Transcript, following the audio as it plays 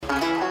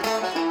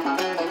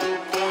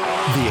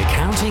The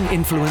Accounting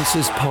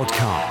Influencers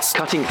Podcast.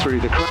 Cutting through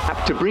the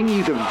crap to bring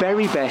you the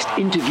very best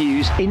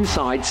interviews,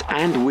 insights,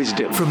 and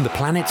wisdom From the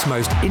planet's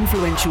most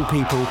influential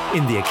people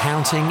in the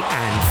accounting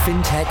and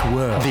fintech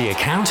world. The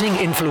Accounting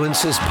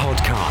Influencers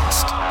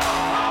Podcast.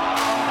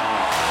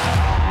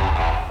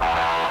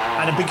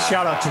 And a big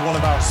shout out to one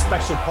of our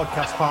special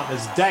podcast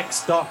partners,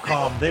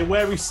 Dext.com. They're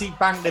where Receipt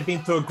Bank. They've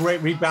been through a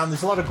great rebound.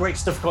 There's a lot of great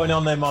stuff going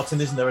on there, Martin,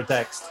 isn't there, at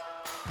Dext?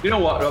 You know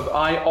what, Rob?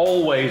 I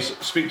always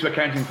speak to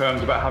accounting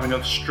firms about having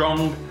a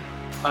strong,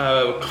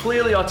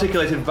 clearly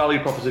articulated value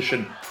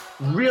proposition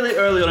really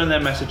early on in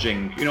their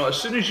messaging. You know, as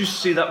soon as you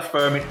see that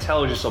firm, it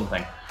tells you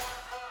something.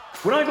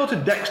 When I go to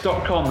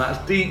Dext.com, that's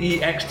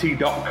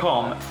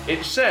DEXT.com,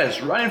 it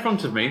says right in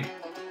front of me,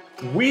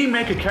 we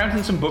make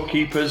accountants and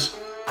bookkeepers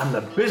and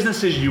the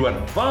businesses you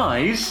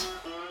advise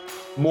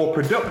more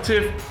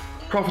productive,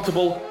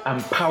 profitable,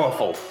 and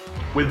powerful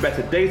with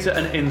better data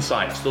and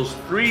insights. Those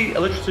three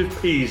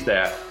alliterative P's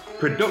there: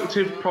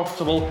 productive,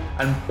 profitable,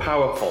 and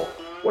powerful.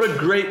 What a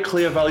great,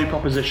 clear value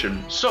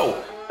proposition.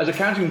 So, as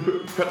accounting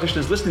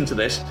practitioners listening to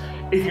this,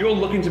 if you're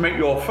looking to make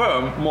your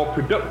firm more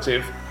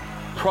productive,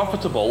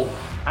 profitable,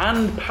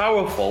 and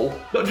powerful,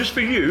 not just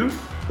for you,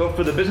 but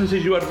for the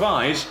businesses you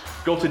advise,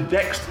 go to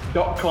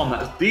Dext.com,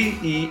 that's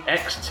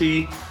DEXT.com,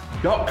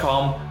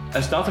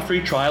 and start a free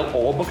trial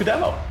or book a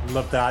demo.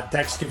 Love that.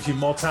 Dext gives you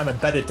more time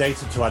and better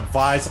data to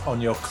advise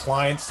on your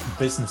clients'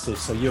 businesses.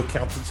 So you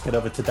accountants, get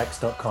over to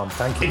Dext.com.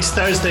 Thank you. It's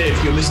Thursday.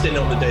 If you're listening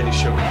on the Daily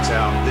Show,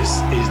 this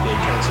is the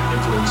Accounting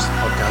Influence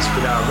Podcast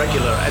with our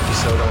regular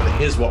episode on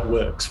Here's What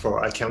Works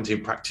for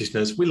Accounting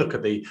Practitioners. We look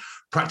at the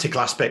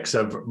practical aspects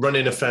of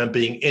running a firm,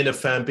 being in a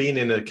firm, being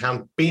an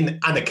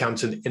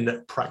accountant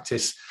in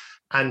practice,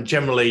 and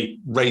generally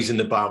raising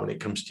the bar when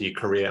it comes to your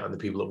career and the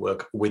people that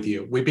work with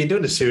you. I've been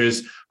doing a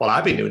series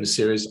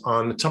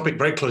on a topic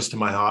very close to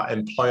my heart,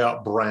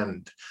 employer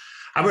brand.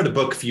 I wrote a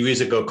book a few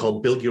years ago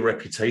called Build Your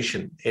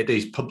Reputation. It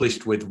is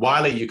published with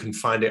Wiley. You can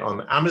find it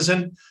on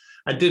Amazon.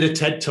 I did a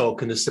TED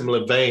Talk in a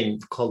similar vein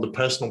called The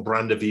Personal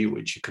Brand of You,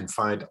 which you can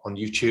find on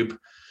YouTube.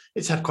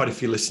 It's had quite a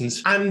few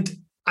listens. And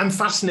I'm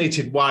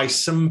fascinated why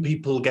some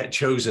people get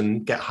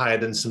chosen, get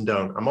hired, and some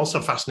don't. I'm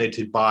also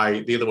fascinated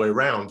by the other way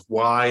around,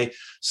 why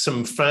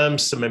some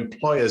firms, some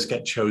employers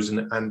get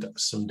chosen and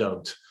some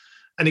don't.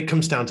 And it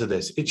comes down to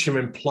this. It's your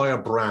employer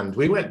brand.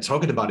 We weren't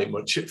talking about it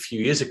much a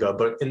few years ago,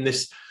 but in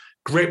this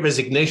great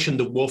resignation,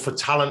 the war for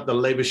talent, the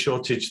labor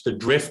shortage, the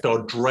drift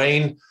or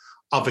drain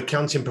of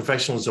accounting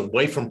professionals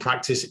away from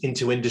practice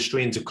into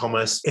industry, into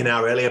commerce. In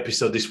our early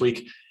episode this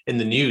week in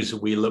the news,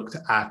 we looked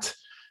at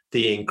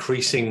the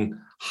increasing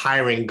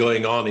hiring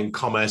going on in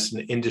commerce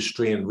and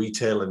industry and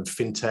retail and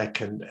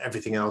fintech and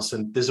everything else.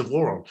 And there's a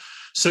war on.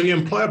 So your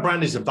employer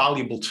brand is a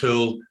valuable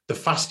tool. The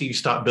faster you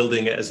start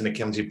building it as an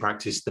accounting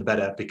practice, the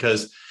better,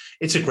 because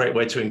it's a great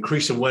way to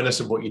increase awareness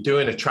of what you're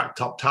doing, attract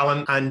top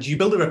talent, and you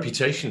build a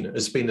reputation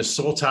as being a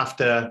sought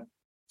after,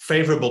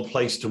 favorable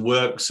place to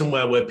work,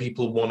 somewhere where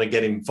people want to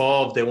get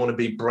involved. They want to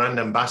be brand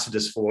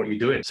ambassadors for what you're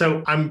doing.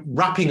 So I'm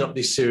wrapping up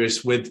this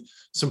series with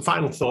some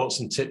final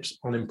thoughts and tips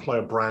on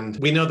employer brand.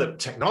 We know that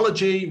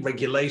technology,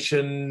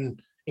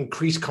 regulation,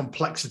 increased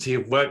complexity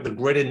of work, the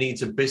greater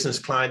needs of business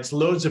clients,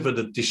 loads of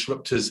other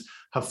disruptors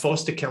have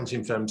forced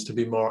accounting firms to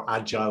be more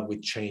agile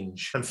with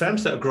change. And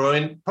firms that are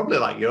growing, probably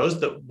like yours,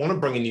 that want to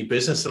bring in new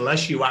business,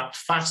 unless you act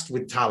fast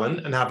with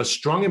talent and have a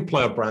strong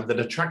employer brand that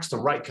attracts the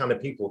right kind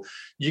of people,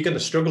 you're going to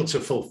struggle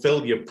to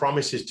fulfill your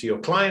promises to your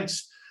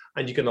clients,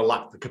 and you're going to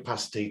lack the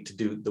capacity to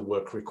do the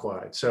work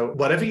required. So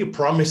whatever you're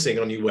promising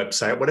on your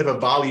website, whatever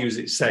values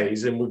it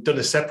says, and we've done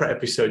a separate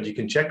episode, you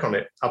can check on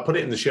it. I'll put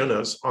it in the show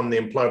notes on the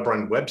employer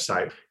brand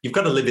website. You've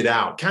got to live it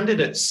out.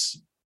 Candidates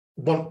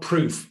want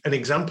proof and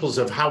examples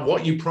of how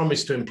what you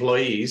promise to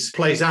employees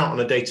plays out on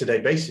a day-to-day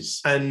basis.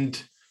 And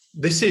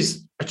this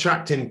is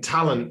attracting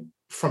talent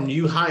from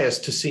new hires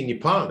to senior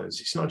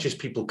partners. It's not just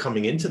people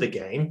coming into the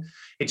game.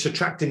 It's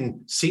attracting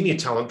senior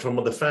talent from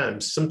other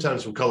firms.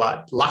 Sometimes we call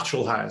that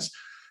lateral hires,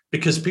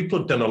 because people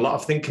have done a lot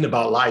of thinking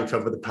about life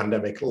over the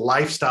pandemic.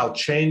 Lifestyle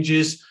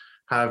changes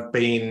have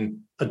been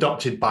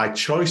adopted by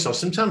choice or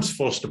sometimes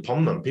forced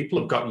upon them. People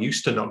have got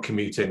used to not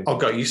commuting or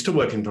got used to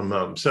working from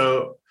home.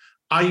 So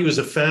are you as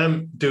a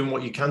firm doing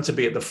what you can to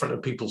be at the front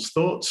of people's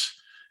thoughts?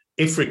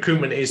 If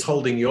recruitment is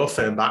holding your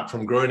firm back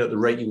from growing at the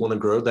rate you want to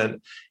grow,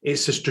 then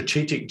it's a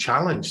strategic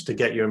challenge to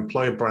get your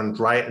employer brand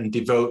right and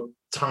devote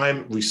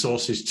time,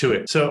 resources to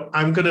it. So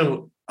I'm going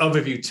to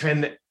overview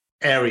 8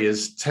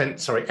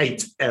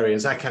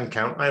 areas I can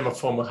count. I am a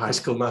former high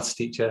school maths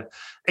teacher.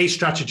 8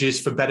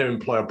 strategies for better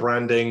employer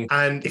branding.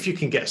 And if you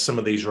can get some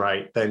of these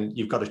right, then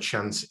you've got a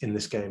chance in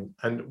this game.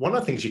 And one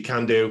of the things you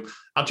can do,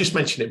 I'll just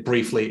mention it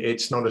briefly.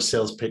 It's not a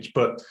sales pitch,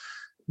 but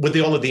with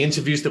all of the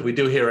interviews that we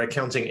do here at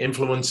Accounting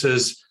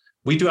Influencers,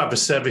 we do have a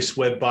service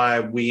whereby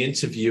we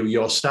interview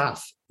your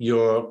staff,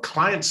 your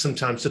clients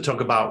sometimes, to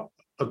talk about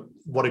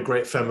what a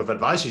great firm of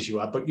advisors you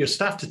are, but your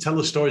staff to tell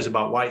the stories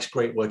about why it's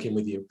great working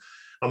with you.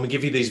 And we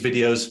give you these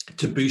videos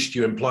to boost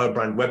your employer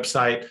brand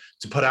website,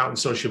 to put out on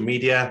social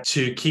media,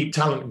 to keep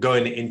talent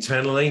going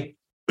internally,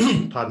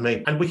 pardon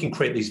me, and we can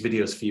create these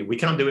videos for you. We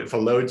can't do it for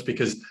loads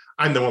because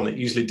I'm the one that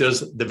usually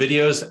does the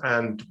videos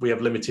and we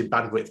have limited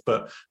bandwidth,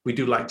 but we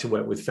do like to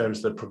work with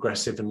firms that are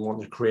progressive and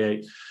want to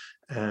create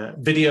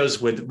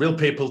videos with real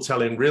people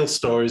telling real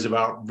stories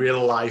about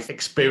real life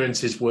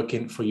experiences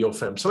working for your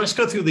firm. So let's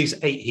go through these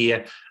 8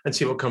 here and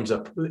see what comes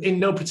up in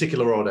no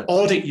particular order.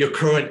 Audit your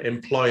current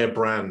employer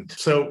brand.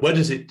 So where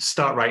does it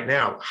start right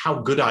now? How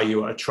good are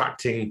you at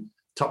attracting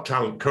top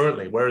talent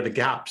currently? Where are the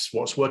gaps?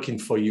 What's working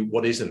for you?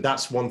 What isn't?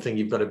 That's one thing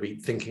you've got to be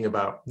thinking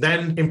about.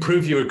 Then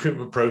improve your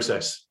recruitment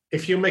process.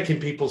 If you're making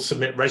people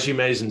submit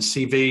resumes and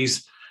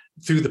CVs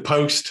through the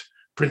post,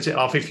 print it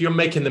off. If you're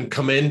making them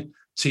come in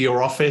to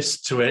your office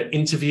to an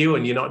interview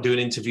and you're not doing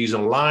interviews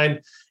online,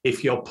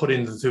 if you're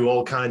putting them through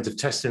all kinds of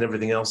tests and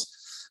everything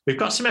else, we've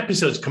got some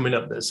episodes coming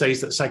up that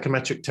says that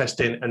psychometric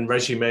testing and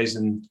resumes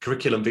and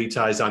curriculum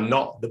vitae are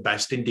not the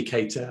best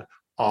indicator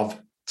of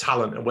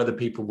talent and whether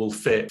people will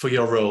fit for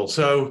your role.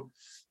 So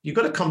you've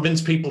got to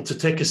convince people to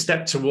take a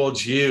step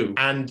towards you,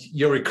 and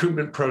your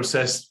recruitment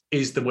process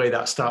is the way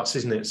that starts,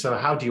 isn't it? So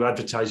how do you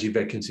advertise your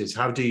vacancies?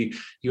 How do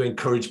you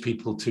encourage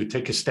people to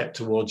take a step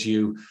towards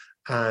you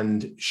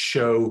and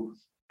show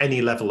any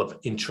level of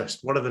interest?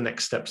 What are the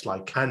next steps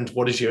like? And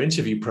what is your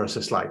interview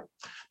process like?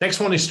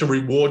 Next one is to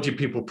reward your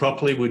people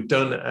properly. We've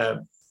done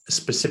a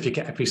specific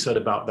episode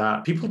about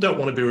that. People don't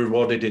want to be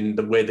rewarded in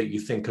the way that you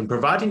think. And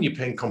providing you're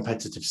paying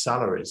competitive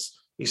salaries,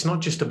 it's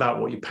not just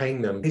about what you're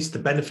paying them. It's the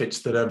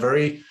benefits that are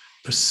very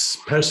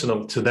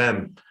personal to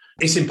them.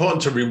 It's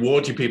important to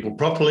reward your people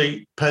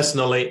properly,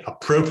 personally,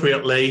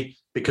 appropriately,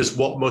 because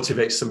what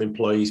motivates some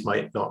employees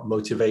might not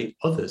motivate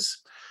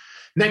others.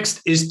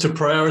 Next is to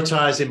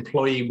prioritize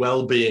employee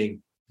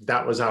well-being.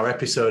 That was our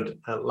episode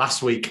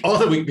last week or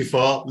the week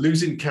before,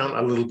 losing count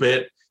a little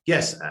bit.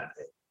 Yes,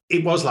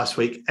 it was last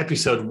week,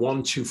 episode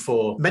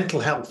 124. Mental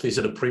health is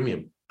at a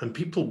premium and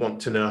people want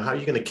to know how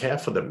you're going to care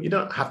for them. You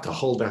don't have to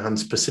hold their hand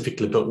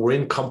specifically, but we're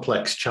in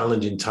complex,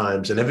 challenging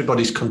times and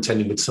everybody's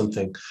contending with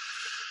something.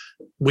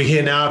 We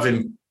hear now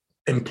of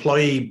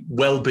employee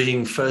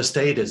well-being first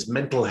aiders,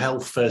 mental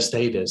health first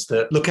aiders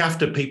that look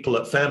after people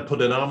at firm,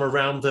 put an arm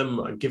around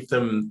them, give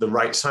them the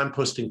right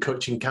signposting,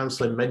 coaching,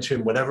 counseling,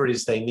 mentoring, whatever it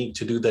is they need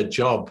to do their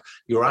job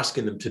you're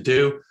asking them to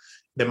do.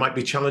 There might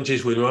be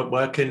challenges with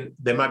working.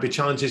 There might be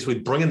challenges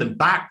with bringing them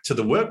back to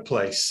the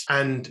workplace.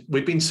 And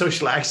we've been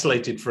socially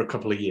isolated for a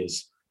couple of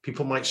years.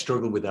 People might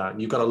struggle with that.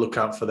 And you've got to look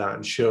out for that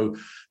and show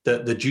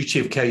that the duty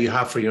of care you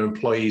have for your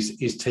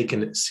employees is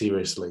taken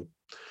seriously.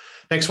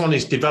 Next one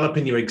is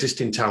developing your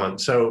existing talent.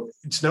 So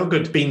it's no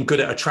good being good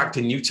at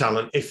attracting new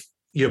talent if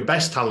your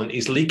best talent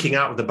is leaking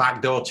out of the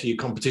back door to your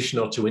competition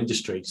or to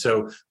industry.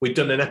 So we've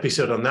done an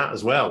episode on that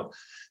as well.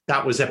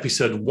 That was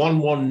episode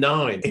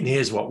 119 in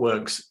Here's What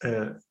Works,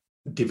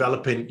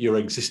 developing your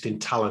existing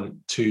talent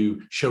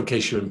to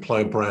showcase your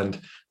employer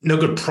brand. No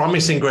good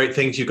promising great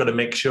things. You've got to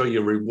make sure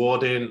you're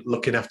rewarding,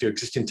 looking after your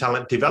existing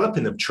talent,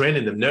 developing them,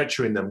 training them,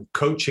 nurturing them,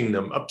 coaching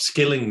them,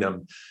 upskilling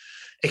them,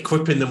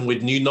 equipping them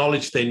with new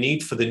knowledge they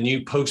need for the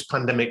new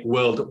post-pandemic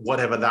world,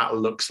 whatever that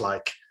looks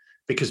like,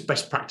 because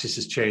best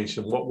practices changed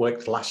and what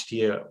worked last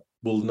year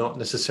will not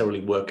necessarily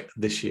work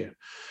this year.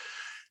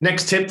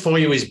 Next tip for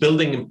you is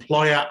building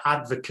employer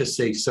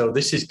advocacy. So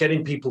this is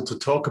getting people to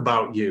talk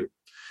about you,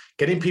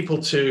 getting people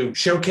to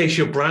showcase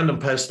your brand on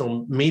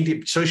personal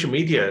media, social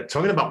media,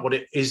 talking about what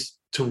it is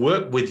to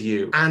work with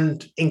you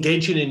and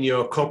engaging in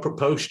your corporate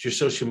posts, your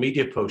social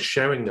media posts,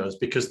 sharing those,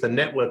 because the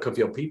network of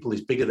your people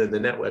is bigger than the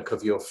network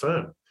of your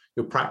firm,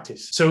 your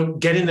practice. So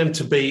getting them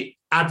to be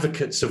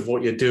advocates of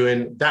what you're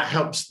doing, that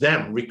helps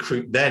them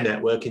recruit their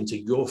network into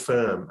your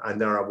firm. And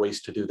there are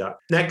ways to do that.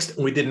 Next,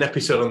 we did an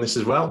episode on this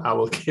as well. I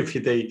will give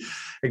you the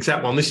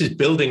exact one. This is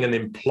building an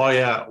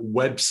employer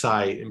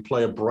website,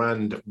 employer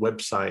brand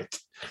website.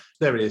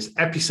 There it is,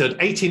 episode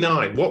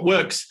 89, what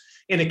works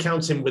in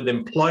accounting with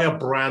employer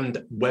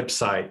brand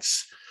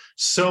websites.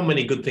 So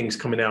many good things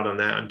coming out on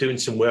that. I'm doing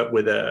some work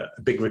with a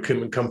big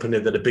recruitment company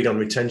that are big on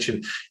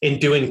retention in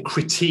doing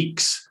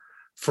critiques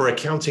for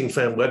accounting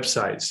firm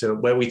websites. So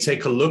where we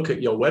take a look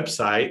at your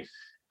website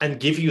and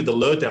give you the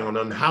lowdown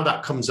on how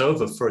that comes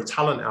over for a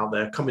talent out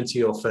there coming to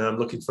your firm,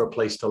 looking for a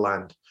place to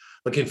land,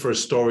 looking for a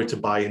story to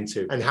buy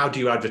into. And how do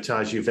you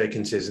advertise your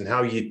vacancies and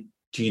how do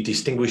you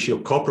distinguish your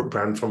corporate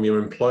brand from your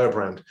employer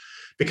brand?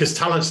 Because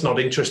talent's not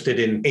interested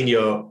in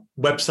your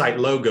website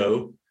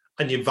logo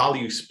and your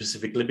value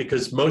specifically,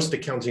 because most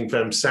accounting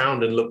firms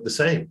sound and look the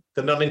same.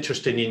 They're not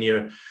interested in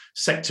your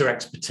sector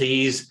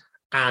expertise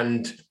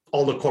and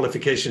all the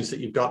qualifications that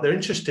you've got. They're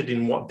interested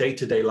in what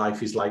day-to-day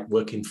life is like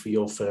working for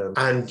your firm.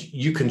 And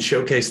you can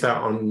showcase that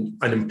on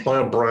an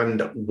employer brand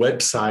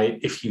website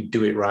if you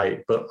do it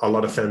right, but a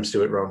lot of firms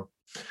do it wrong.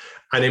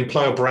 An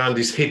employer brand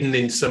is hidden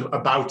in some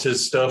about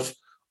us stuff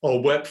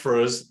or work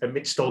for us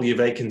amidst all your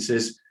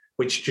vacancies,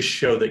 which just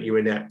show that you're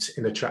inept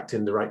in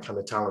attracting the right kind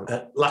of talent.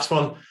 Last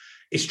one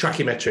is track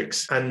your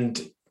metrics and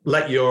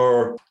let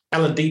your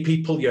L&D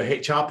people, your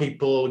HR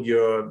people,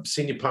 your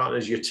senior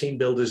partners, your team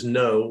builders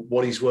know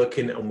what is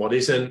working and what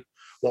isn't,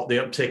 what the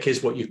uptake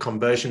is, what your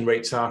conversion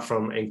rates are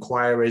from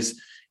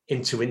inquiries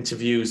into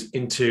interviews,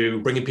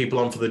 into bringing people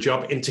on for the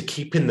job, into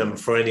keeping them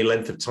for any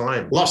length of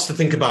time. Lots to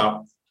think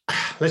about.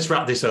 Let's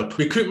wrap this up.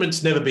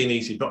 Recruitment's never been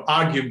easy, but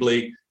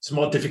arguably it's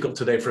more difficult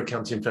today for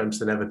accounting firms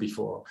than ever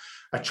before.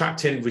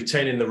 Attracting,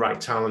 retaining the right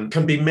talent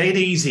can be made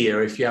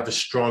easier if you have a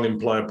strong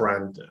employer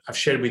brand. I've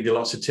shared with you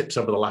lots of tips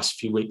over the last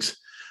few weeks.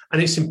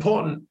 And it's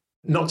important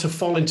not to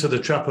fall into the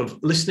trap of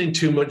listening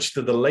too much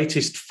to the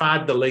latest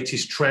fad, the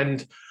latest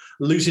trend,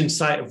 losing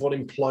sight of what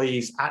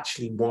employees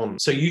actually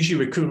want. So use your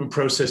recruitment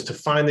process to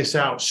find this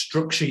out,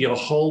 structure your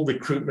whole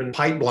recruitment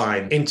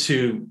pipeline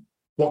into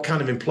what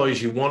kind of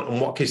employees you want and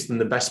what gives them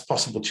the best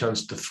possible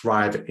chance to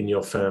thrive in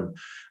your firm.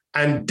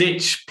 And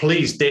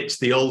please ditch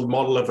the old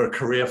model of a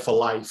career for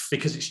life,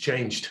 because it's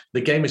changed.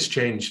 The game has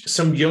changed.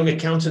 Some young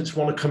accountants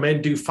want to come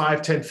in, do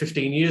 5, 10,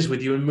 15 years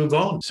with you and move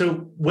on.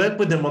 So work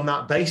with them on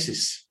that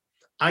basis.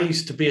 I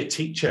used to be a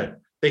teacher.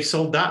 They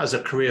sold that as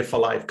a career for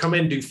life. Come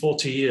in, do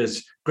 40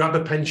 years, grab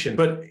a pension.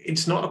 But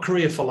it's not a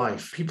career for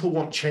life. People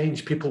want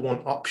change. People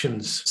want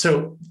options.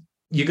 So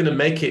you're going to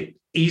make it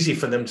easy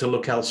for them to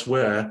look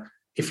elsewhere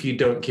if you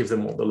don't give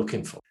them what they're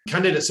looking for.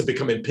 Candidates are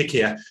becoming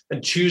pickier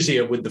and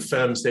choosier with the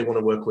firms they want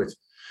to work with.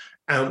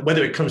 And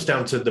whether it comes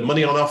down to the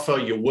money on offer,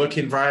 your work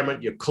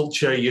environment, your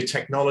culture, your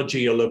technology,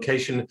 your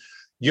location,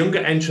 younger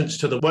entrants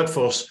to the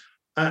workforce,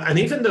 and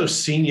even those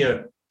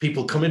senior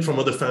people coming from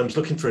other firms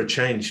looking for a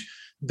change,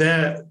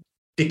 they're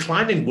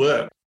declining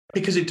work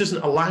because it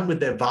doesn't align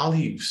with their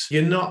values.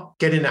 You're not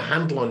getting a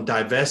handle on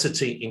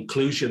diversity,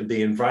 inclusion,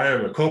 the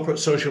environment, corporate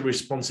social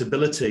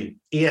responsibility,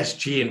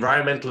 ESG,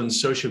 environmental and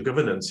social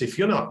governance. If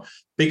you're not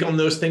big on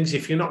those things,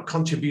 if you're not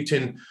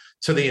contributing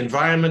to the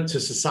environment, to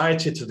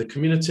society, to the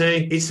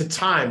community, it's a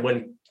time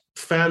when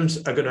firms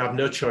are going to have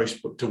no choice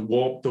but to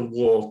walk the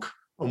walk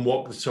and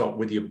walk the talk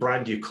with your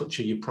brand, your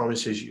culture, your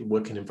promises, your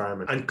working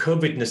environment. And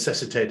COVID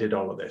necessitated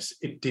all of this.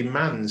 It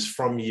demands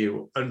from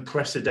you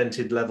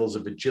unprecedented levels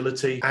of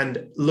agility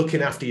and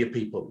looking after your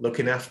people,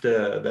 looking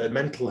after their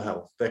mental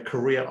health, their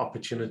career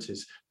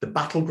opportunities. The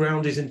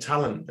battleground is in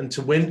talent. And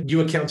to win,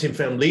 you accounting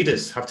firm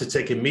leaders have to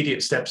take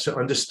immediate steps to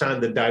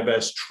understand the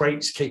diverse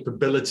traits,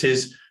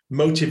 capabilities,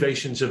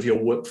 motivations of your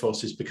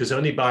workforces, because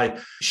only by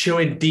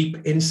showing deep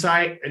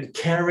insight and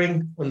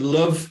caring and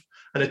love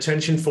and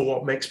attention for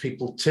what makes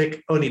people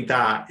tick, only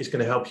that is going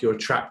to help you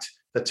attract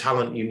the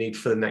talent you need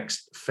for the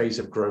next phase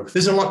of growth.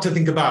 There's a lot to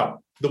think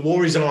about. The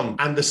war is on,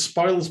 and the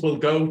spoils will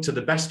go to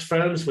the best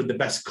firms with the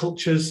best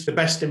cultures, the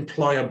best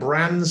employer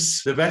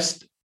brands, the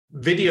best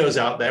videos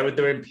out there with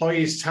their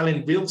employees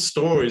telling real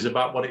stories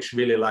about what it's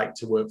really like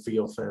to work for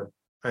your firm.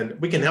 And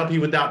we can help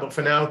you with that. But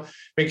for now,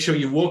 make sure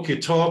you walk your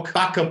talk,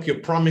 back up your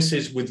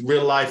promises with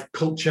real life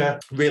culture,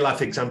 real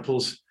life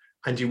examples,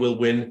 and you will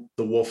win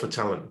the war for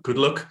talent. Good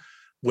luck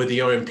with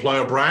your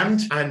employer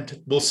brand. And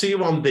we'll see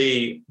you on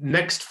the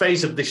next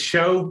phase of this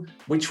show,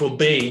 which will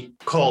be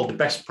called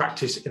Best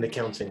Practice in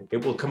Accounting.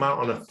 It will come out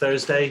on a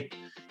Thursday.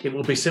 It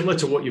will be similar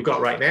to what you've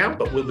got right now,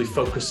 but we'll be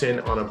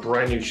focusing on a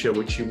brand new show,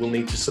 which you will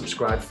need to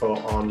subscribe for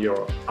on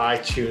your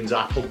iTunes,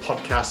 Apple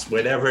Podcasts,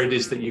 wherever it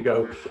is that you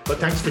go. But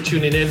thanks for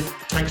tuning in.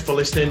 Thanks for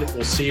listening.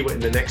 We'll see you in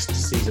the next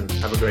season.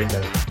 Have a great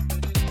day.